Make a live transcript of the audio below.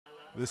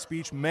The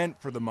speech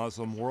meant for the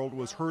Muslim world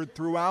was heard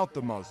throughout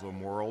the Muslim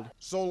world.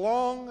 So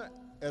long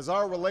as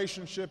our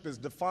relationship is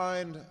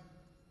defined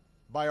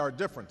by our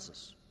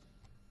differences,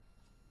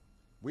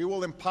 we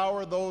will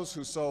empower those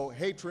who sow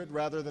hatred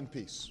rather than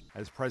peace.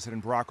 As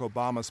President Barack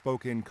Obama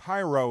spoke in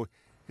Cairo,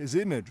 his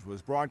image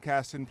was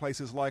broadcast in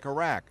places like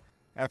Iraq,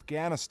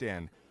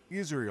 Afghanistan,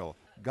 Israel,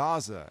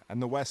 Gaza,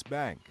 and the West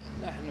Bank.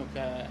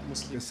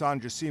 Hassan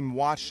Jassim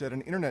watched at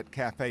an internet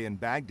cafe in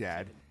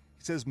Baghdad.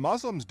 He says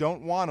Muslims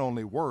don't want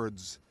only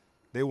words,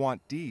 they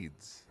want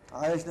deeds.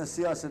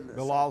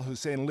 Bilal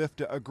Hussein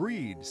Lifta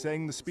agreed,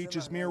 saying the speech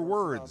is mere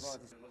words.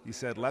 He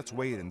said, let's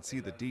wait and see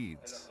the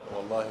deeds.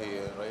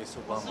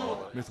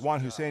 Mithwan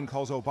Hussein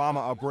calls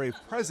Obama a brave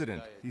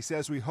president. He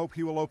says we hope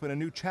he will open a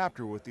new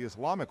chapter with the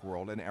Islamic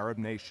world and Arab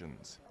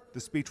nations.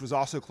 The speech was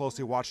also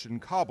closely watched in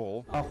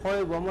Kabul.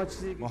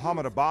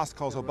 Mohammed Abbas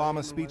calls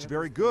Obama's speech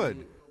very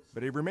good,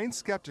 but he remains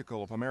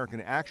skeptical of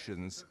American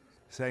actions,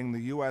 saying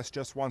the U.S.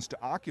 just wants to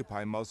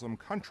occupy Muslim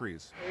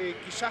countries.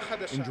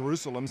 In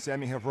Jerusalem,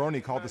 Sami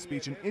Havroni called the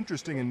speech an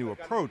interesting and new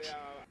approach,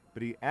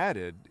 but he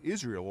added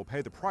Israel will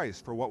pay the price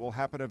for what will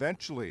happen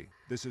eventually.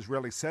 This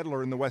Israeli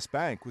settler in the West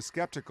Bank was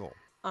skeptical.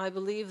 I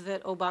believe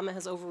that Obama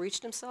has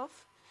overreached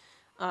himself.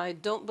 I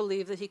don't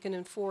believe that he can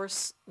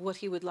enforce what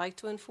he would like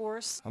to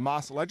enforce.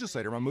 Hamas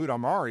legislator Mahmoud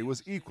Amari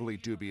was equally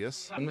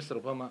dubious. And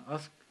Mr. Obama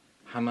asked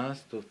Hamas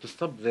to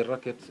stop their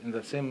rockets. In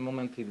the same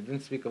moment, he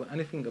didn't speak of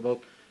anything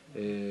about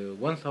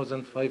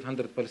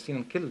 1,500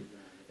 Palestinians killed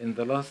in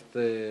the last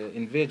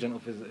invasion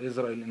of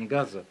Israel in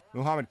Gaza.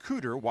 Mohammed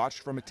Kuder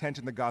watched from a tent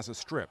in the Gaza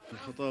Strip.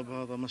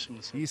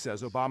 He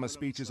says Obama's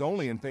speech is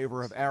only in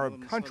favor of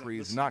Arab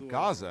countries, not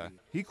Gaza.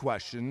 He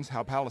questions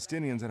how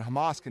Palestinians and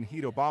Hamas can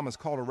heed Obama's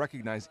call to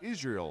recognize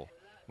Israel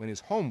when his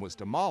home was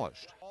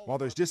demolished. While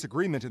there's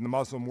disagreement in the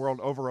Muslim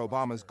world over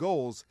Obama's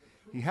goals,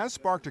 he has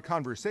sparked a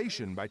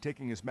conversation by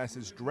taking his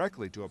message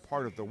directly to a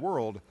part of the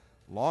world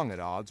long at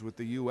odds with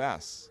the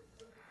U.S.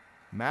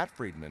 Matt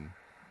Friedman,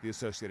 The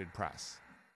Associated Press.